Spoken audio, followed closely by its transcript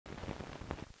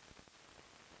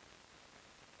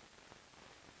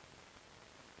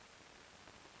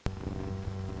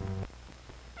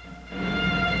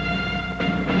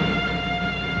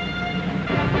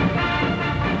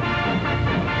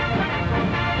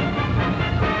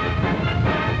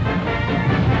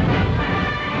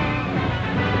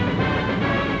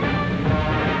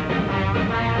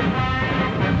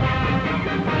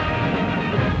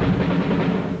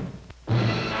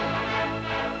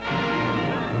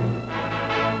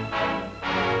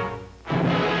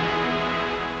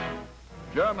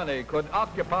Germany could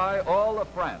occupy all of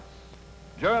France.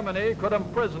 Germany could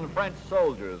imprison French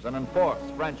soldiers and enforce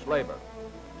French labor.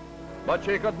 But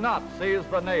she could not seize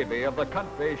the navy of the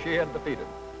country she had defeated.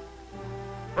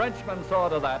 Frenchmen saw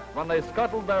to that when they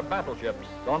scuttled their battleships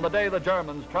on the day the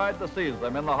Germans tried to seize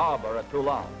them in the harbor at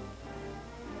Toulon.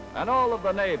 And all of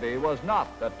the navy was not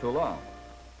at Toulon.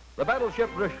 The battleship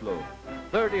Richelieu,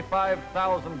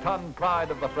 35,000-ton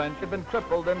pride of the French, had been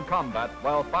crippled in combat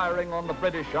while firing on the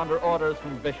British under orders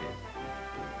from Vichy.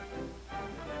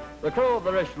 The crew of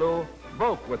the Richelieu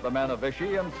broke with the men of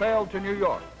Vichy and sailed to New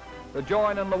York to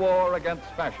join in the war against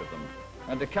fascism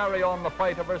and to carry on the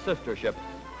fight of her sister ships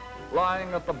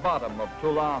lying at the bottom of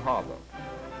Toulon harbor.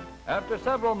 After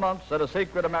several months at a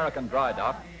secret American dry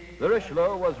dock, the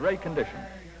Richelieu was reconditioned.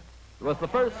 It was the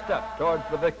first step towards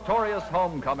the victorious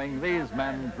homecoming these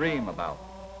men dream about.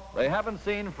 They haven't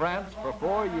seen France for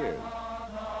 4 years.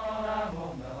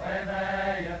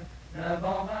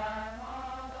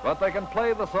 But they can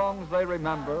play the songs they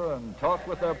remember and talk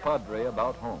with their padre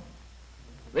about home.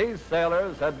 These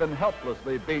sailors had been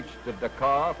helplessly beached at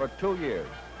Dakar for 2 years,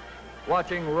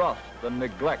 watching rust and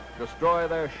neglect destroy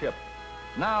their ship.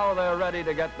 Now they're ready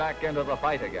to get back into the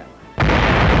fight again.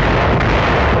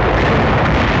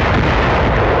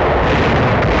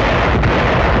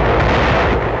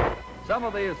 Some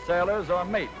of these sailors are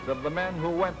mates of the men who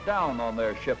went down on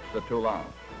their ships at Toulon.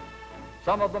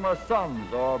 Some of them are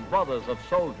sons or brothers of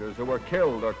soldiers who were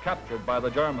killed or captured by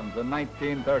the Germans in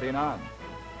 1939.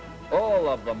 All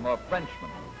of them are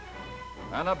Frenchmen.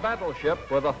 And a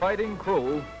battleship with a fighting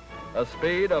crew, a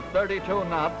speed of 32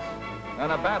 knots,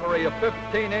 and a battery of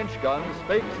 15-inch guns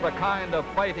speaks the kind of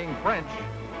fighting French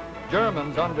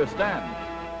Germans understand.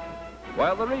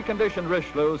 While the reconditioned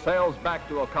Richelieu sails back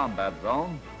to a combat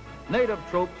zone, native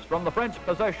troops from the French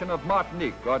possession of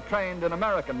Martinique are trained in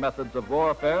American methods of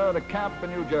warfare at a camp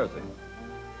in New Jersey.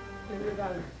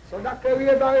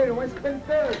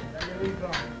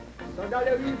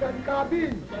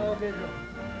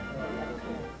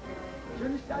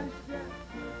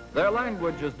 Their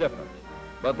language is different,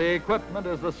 but the equipment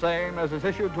is the same as is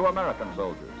issued to American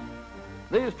soldiers.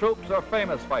 These troops are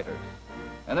famous fighters,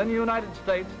 and in the United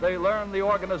States they learn the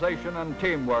organization and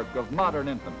teamwork of modern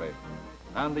infantry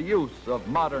and the use of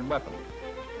modern weapons.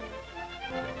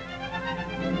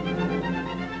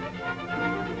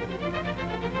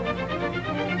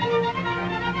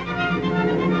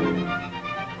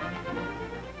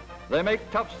 They make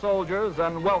tough soldiers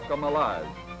and welcome allies,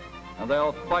 and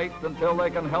they'll fight until they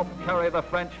can help carry the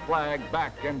French flag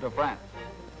back into France.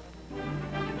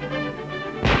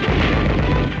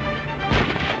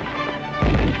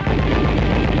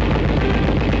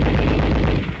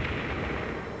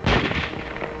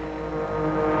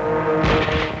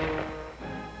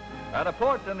 At a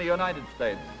port in the United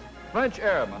States, French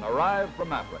airmen arrived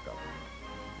from Africa.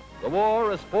 The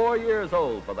war is 4 years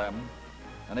old for them,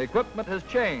 and equipment has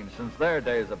changed since their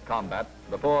days of combat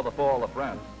before the fall of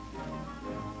France.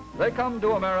 They come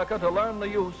to America to learn the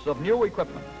use of new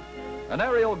equipment. An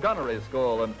aerial gunnery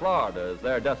school in Florida is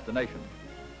their destination.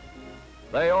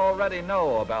 They already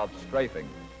know about strafing.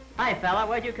 Hi, fella.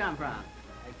 Where'd you come from?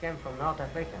 I came from North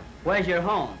Africa. Where's your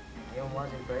home? My home was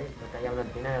in Paris, but I have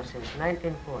not been here since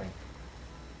 1940.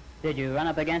 Did you run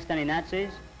up against any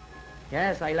Nazis?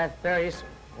 Yes, I left Paris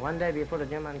one day before the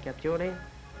German captured it.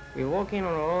 We were walking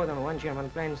on the road and one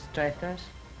German plane strafed us.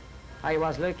 I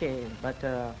was lucky, but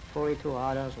 42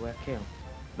 others were killed.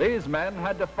 These men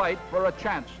had to fight for a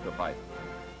chance to fight.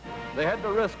 They had to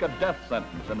risk a death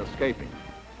sentence in escaping.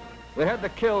 They had to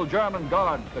kill German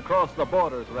guards to cross the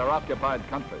borders of their occupied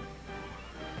country.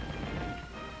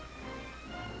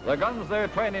 The guns they're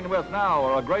training with now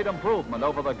are a great improvement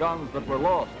over the guns that were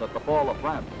lost at the fall of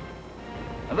France.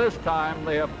 And this time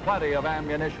they have plenty of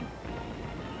ammunition.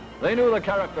 They knew the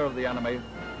character of the enemy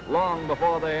long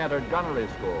before they entered gunnery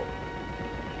school.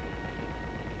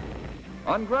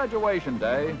 On graduation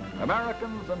day,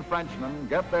 Americans and Frenchmen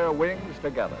get their wings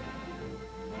together.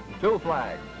 2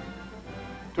 flags,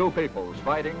 2 peoples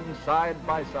fighting side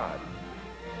by side.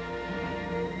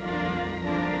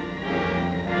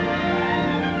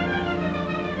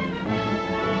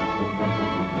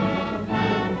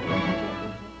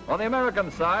 On the American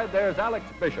side, there's Alex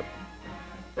Bishop.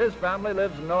 His family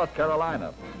lives in North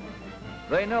Carolina.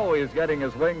 They know he's getting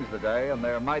his wings today, and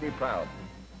they're mighty proud.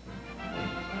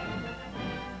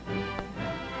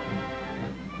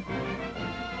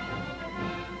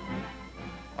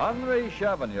 Henri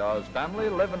Chavagnat's family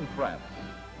live in France,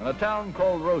 in a town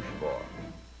called Rochefort.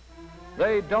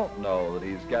 They don't know that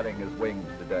he's getting his wings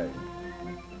today.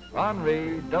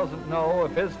 Henri doesn't know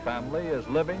if his family is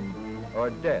living or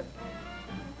dead,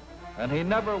 and he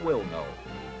never will know.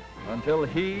 until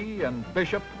he and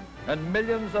Bishop and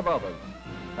millions of others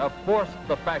have forced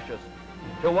the fascists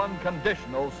to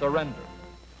unconditional surrender.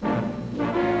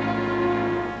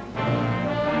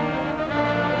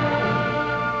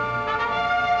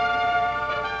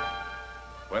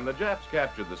 When the Japs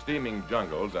captured the steaming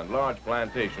jungles and large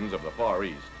plantations of the Far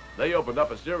East, they opened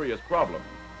up a serious problem,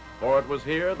 for it was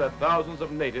here that thousands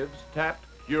of natives tapped,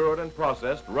 cured, and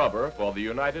processed rubber for the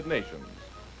United Nations.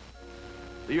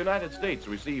 The United States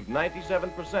received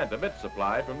 97% of its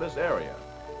supply from this area.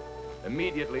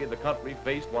 Immediately, the country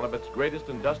faced one of its greatest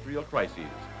industrial crises.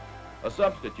 A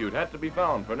substitute had to be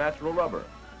found for natural rubber.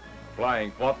 A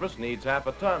flying fortress needs half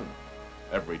a ton.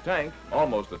 Every tank,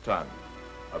 almost a ton.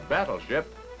 A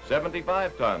battleship,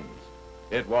 75 tons.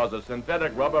 It was a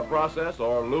synthetic rubber process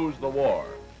or lose the war.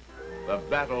 The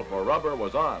battle for rubber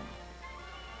was on.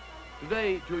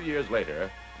 Today, 2 years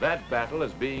later, that battle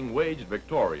is being waged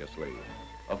victoriously.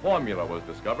 A formula was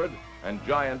discovered, and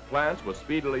giant plants were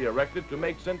speedily erected to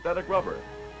make synthetic rubber,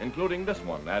 including this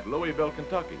one at Louisville,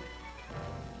 Kentucky.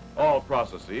 All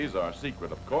processes are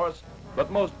secret, of course,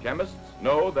 but most chemists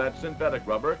know that synthetic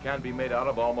rubber can be made out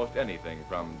of almost anything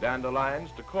from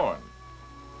dandelions to corn.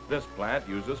 This plant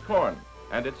uses corn,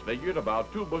 and it's figured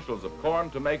about 2 bushels of corn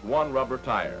to make 1 rubber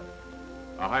tire.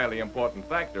 A highly important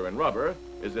factor in rubber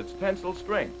is its tensile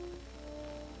strength.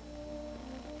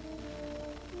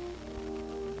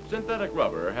 Synthetic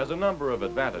rubber has a number of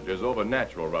advantages over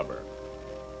natural rubber.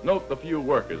 Note the few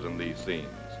workers in these scenes.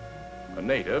 A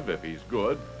native, if he's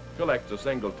good, collects a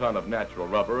single ton of natural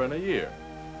rubber in a year.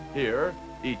 Here,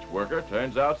 each worker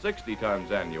turns out 60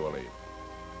 tons annually.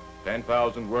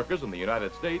 10,000 workers in the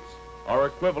United States are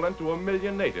equivalent to 1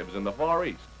 million natives in the Far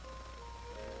East.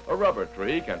 A rubber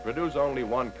tree can produce only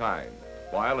 1 kind,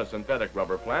 while a synthetic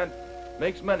rubber plant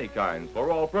makes many kinds for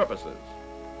all purposes.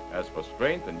 As for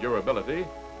strength and durability,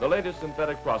 the latest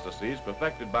synthetic processes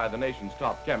perfected by the nation's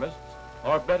top chemists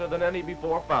are better than any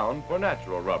before found for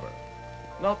natural rubber.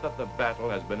 Not that the battle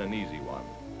has been an easy one.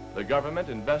 The government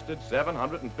invested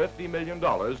 $750 million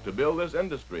to build this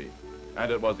industry,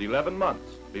 and it was 11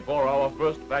 months before our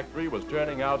first factory was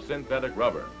turning out synthetic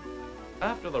rubber.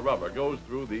 After the rubber goes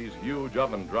through these huge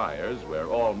oven dryers where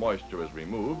all moisture is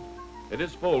removed, it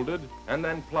is folded and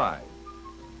then plied.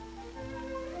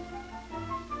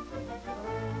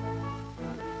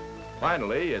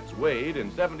 Finally, it's weighed in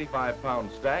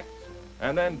 75-pound stacks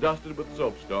and then dusted with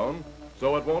soapstone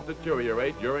so it won't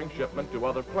deteriorate during shipment to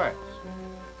other plants.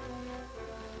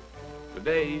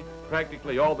 Today,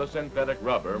 practically all the synthetic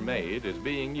rubber made is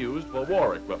being used for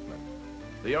war equipment.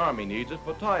 The Army needs it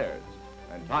for tires,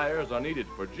 and tires are needed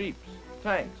for jeeps,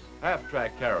 tanks,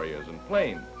 half-track carriers, and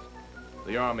planes.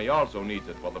 The Army also needs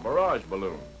it for the barrage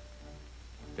balloon.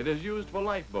 It is used for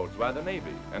lifeboats by the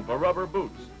Navy and for rubber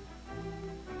boots.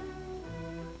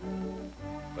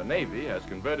 The Navy has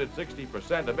converted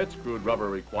 60% of its crude rubber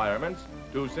requirements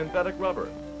to synthetic rubber,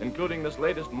 including this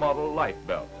latest model life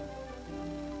belt.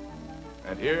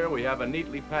 And here we have a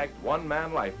neatly packed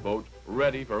 1-man lifeboat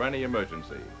ready for any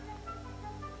emergency.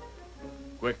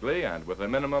 Quickly and with a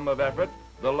minimum of effort,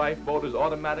 the lifeboat is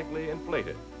automatically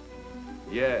inflated.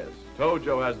 Yes,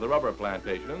 Tojo has the rubber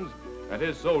plantations, and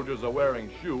his soldiers are wearing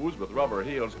shoes with rubber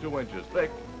heels 2 inches thick,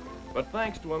 but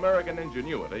thanks to American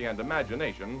ingenuity and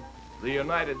imagination, the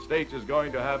United States is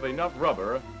going to have enough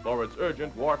rubber for its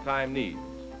urgent wartime needs.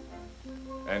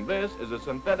 And this is a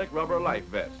synthetic rubber life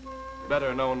vest,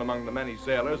 better known among the many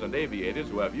sailors and aviators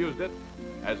who have used it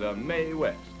as a Mae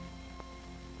West.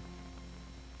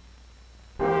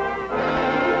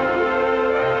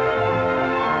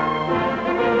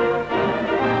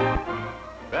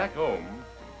 Back home,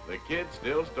 the kids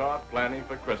still start planning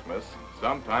for Christmas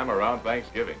sometime around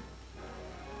Thanksgiving.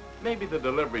 Maybe the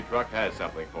delivery truck has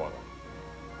something for them.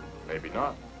 Maybe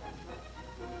not.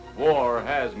 War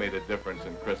has made a difference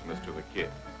in Christmas to the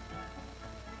kids.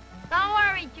 Don't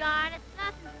worry, John. It's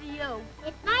nothing for you.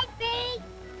 It might be.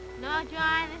 No,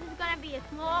 John. This is going to be a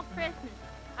small Christmas.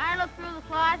 I looked through the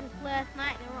closets last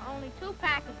night, and there were only 2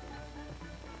 packages.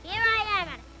 Here I am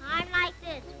at a time like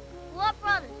this. 4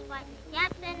 brothers fighting the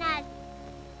Japs and Nazis.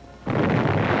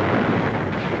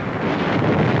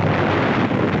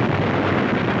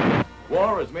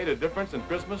 War has made a difference in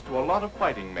Christmas to a lot of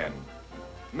fighting men.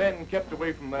 Men kept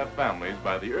away from their families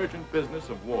by the urgent business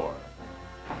of war.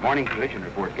 Morning collision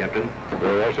report, Captain.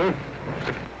 Very well, sir.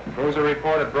 Cruiser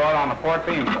reported broad on the port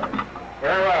beam, sir.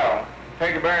 Very well.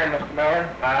 Take a bearing, Mr.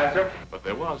 Miller. Aye, sir. But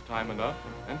there was time enough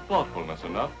and thoughtfulness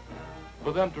enough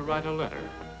for them to write a letter.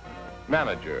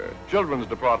 Manager, Children's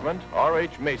Department,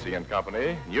 R.H. Macy and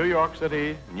Company, New York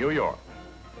City, New York.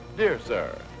 Dear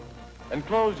Sir,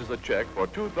 Enclosed is a check for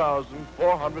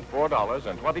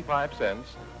 $2,404.25,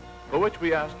 for which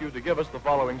we ask you to give us the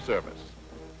following service.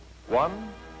 1,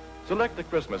 select a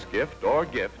Christmas gift or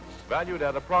gifts valued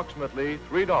at approximately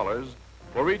 $3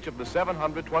 for each of the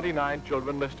 729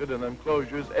 children listed in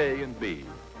enclosures A and B.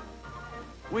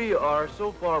 We are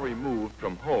so far removed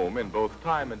from home in both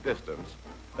time and distance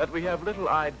that we have little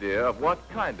idea of what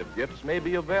kind of gifts may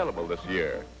be available this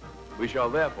year. We shall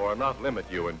therefore not limit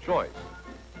you in choice.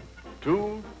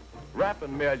 2, wrap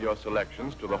and mail your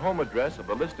selections to the home address of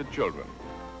the listed children.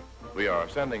 We are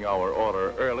sending our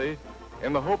order early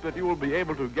in the hope that you will be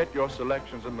able to get your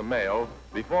selections in the mail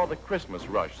before the Christmas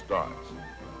rush starts.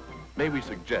 May we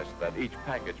suggest that each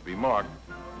package be marked,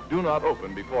 "Do not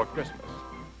open before Christmas."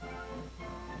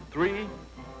 3,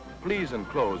 please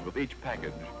enclose with each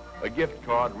package a gift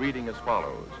card reading as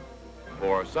follows.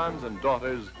 For sons and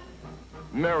daughters,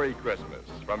 Merry Christmas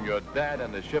from your dad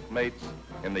and his shipmates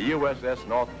in the USS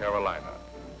North Carolina.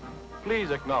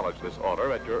 Please acknowledge this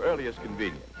order at your earliest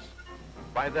convenience.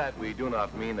 By that, we do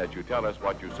not mean that you tell us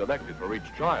what you selected for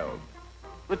each child.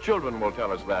 The children will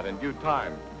tell us that in due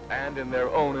time and in their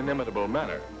own inimitable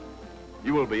manner.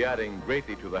 You will be adding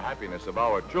greatly to the happiness of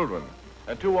our children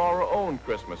and to our own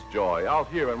Christmas joy out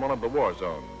here in one of the war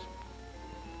zones.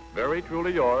 Very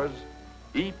truly yours,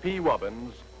 E.P.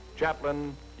 Wubbins,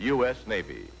 Chaplain, U.S.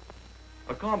 Navy.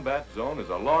 A combat zone is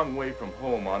a long way from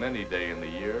home on any day in the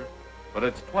year, but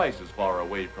it's twice as far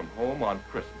away from home on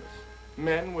Christmas.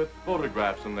 Men with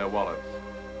photographs in their wallets,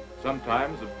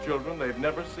 sometimes of children they've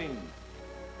never seen.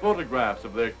 Photographs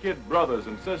of their kid brothers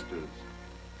and sisters.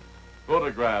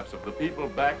 Photographs of the people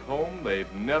back home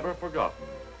they've never forgotten.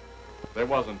 There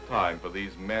wasn't time for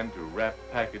these men to wrap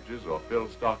packages or fill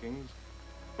stockings,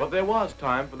 but there was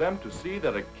time for them to see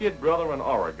that a kid brother in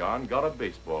Oregon got a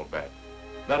baseball bat,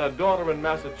 that a daughter in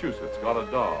Massachusetts got a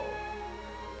doll.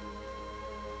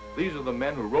 These are the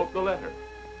men who wrote the letter,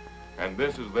 and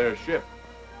this is their ship,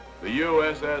 the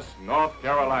USS North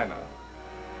Carolina.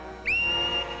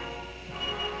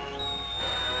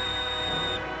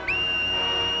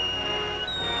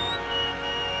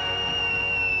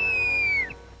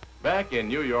 Back in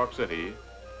New York City,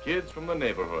 kids from the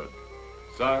neighborhood,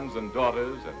 sons and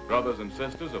daughters and brothers and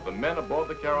sisters of the men aboard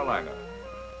the Carolina,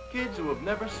 kids who have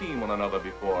never seen one another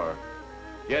before,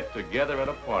 get together at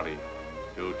a party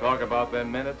to talk about their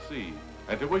men at sea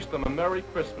and to wish them a Merry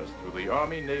Christmas through the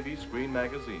Army-Navy Screen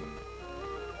Magazine.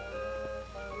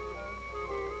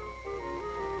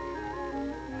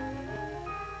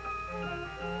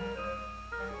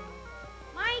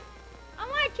 Mike, I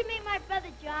want you to meet my brother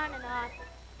John and Arthur.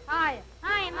 Hiya.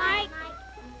 Hi, Mike.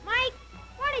 Mike,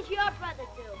 what does your brother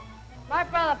do? My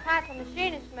brother Pat's a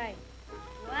machinist mate.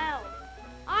 Well,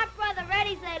 our brother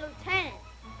Reddy's a lieutenant.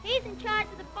 He's in charge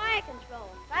of the fire control.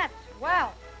 That's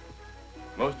swell.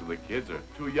 Most of the kids are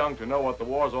too young to know what the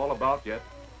war's all about yet,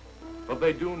 but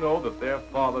they do know that their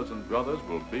fathers and brothers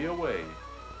will be away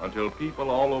until people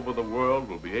all over the world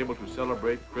will be able to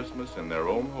celebrate Christmas in their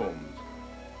own homes,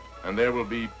 and there will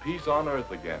be peace on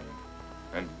earth again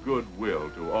and goodwill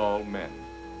to all men.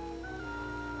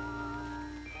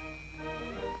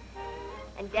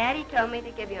 And Daddy told me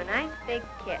to give you a nice big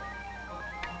kiss.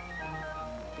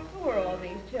 Who are all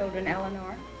these children,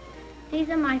 Eleanor? These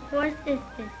are my 4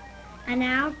 sisters, and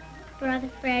our brother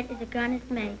Fred is a gunner's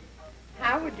mate.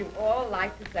 How would you all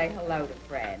like to say hello to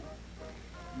Fred?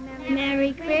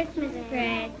 Merry Christmas,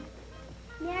 Fred.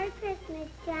 Merry Christmas,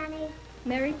 Johnny.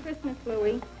 Merry Christmas,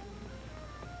 Louie.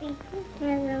 Merry Christmas,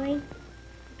 Louie.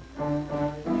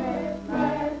 Christmas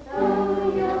to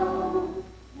you.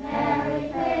 Merry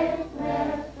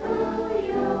Christmas to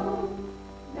you.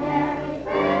 Merry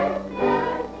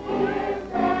Christmas, dear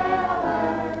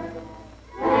sailor.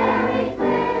 Merry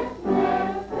Christmas to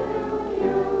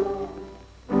you.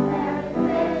 Merry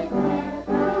Christmas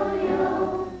to you.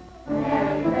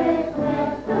 Merry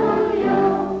Christmas to you.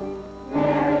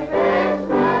 Merry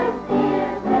Christmas, dear sailor.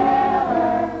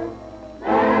 Merry Christmas to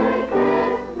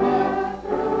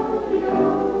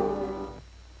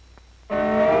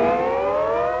you.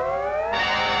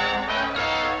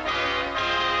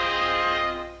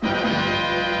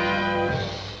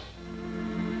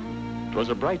 It was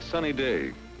a bright sunny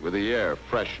day with the air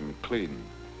fresh and clean.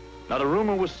 Not a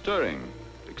rumor was stirring,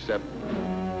 except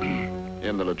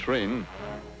in the latrine.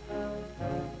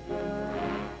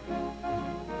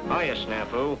 Hiya,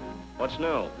 Snafu. What's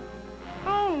new?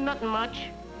 Oh, nothing much.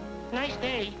 Nice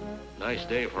day. Nice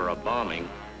day for a bombing.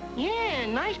 Yeah,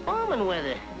 nice bombing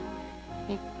weather.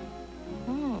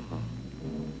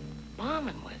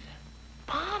 Bombing weather.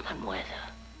 Bombing weather.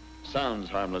 Sounds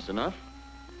harmless enough.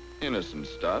 Innocent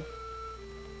stuff.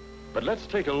 But let's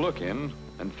take a look in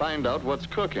and find out what's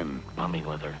cooking. Bombing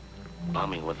weather.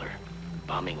 Bombing weather.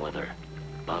 Bombing weather.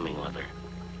 Bombing weather.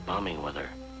 Bombing weather.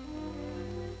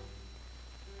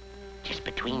 Just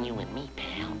between you and me,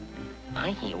 pal,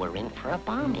 I hear we're in for a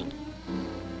bombing.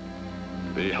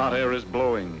 The hot air is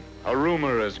blowing. A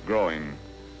rumor is growing.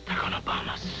 They're gonna bomb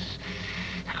us.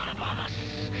 They're gonna bomb us.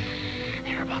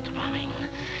 Hear about the bombing.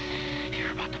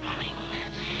 Hear about the bombing.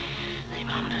 They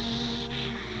bombed us.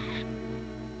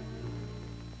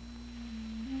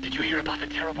 Did you hear about the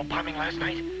terrible bombing last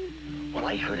night? Well,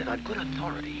 I heard it on good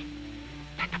authority.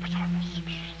 That was harmless.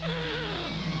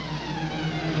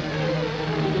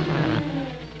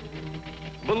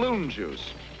 Balloon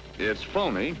juice. It's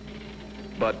phony,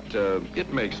 but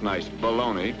it makes nice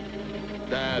baloney.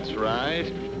 That's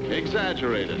right.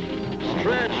 Exaggerate it.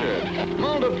 Stretch it.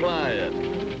 Multiply it.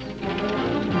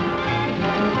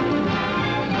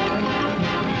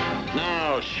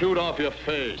 Now shoot off your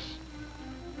face.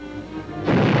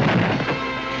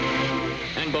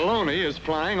 And baloney is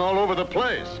flying all over the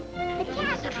place.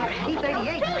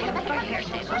 B-38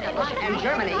 and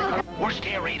Germany. Worst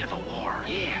air raid of the war.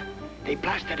 Yeah. They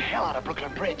blasted hell out of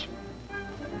Brooklyn Bridge.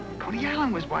 Coney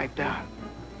Island was wiped out.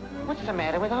 What's the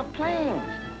matter with our planes?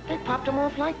 They popped them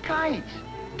off like kites.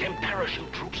 Them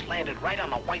parachute troops landed right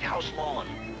on the White House lawn.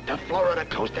 The Florida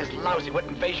coast is lousy with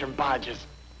invasion barges.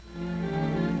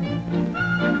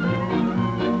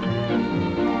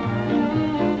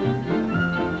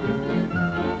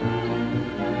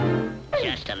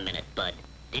 Just a minute, Bud.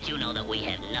 Did you know that we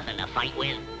have nothing to fight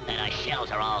with? That our shells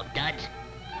are all duds?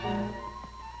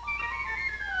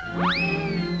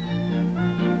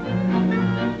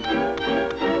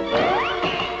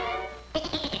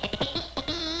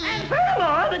 And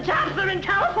furthermore, the jobs are in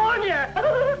California.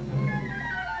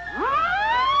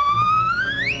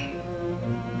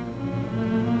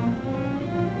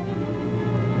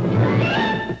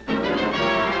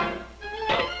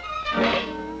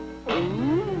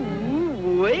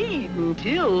 Wait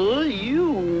until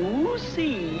you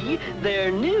see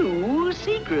their new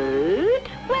secret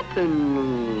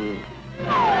weapon.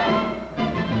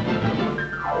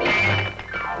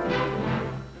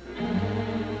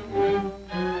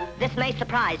 This may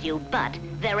surprise you, but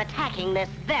they're attacking this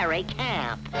very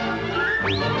camp.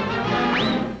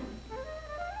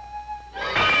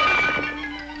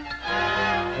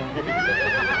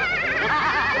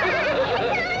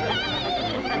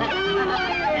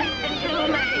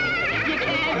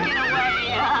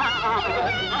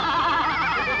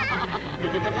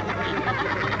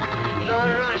 The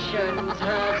Russians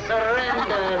have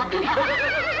surrendered.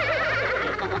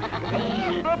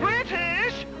 The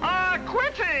British are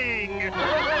quitting!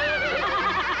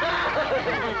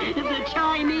 The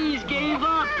Chinese gave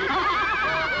up.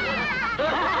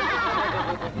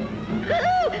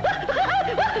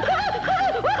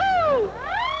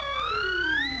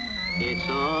 It's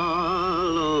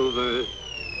all over.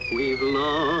 We've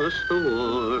lost the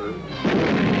war.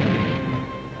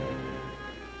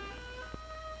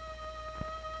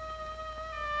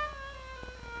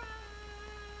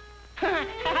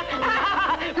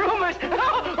 Rumors!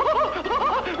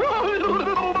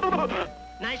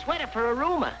 Nice weather for a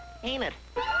rumor, ain't it?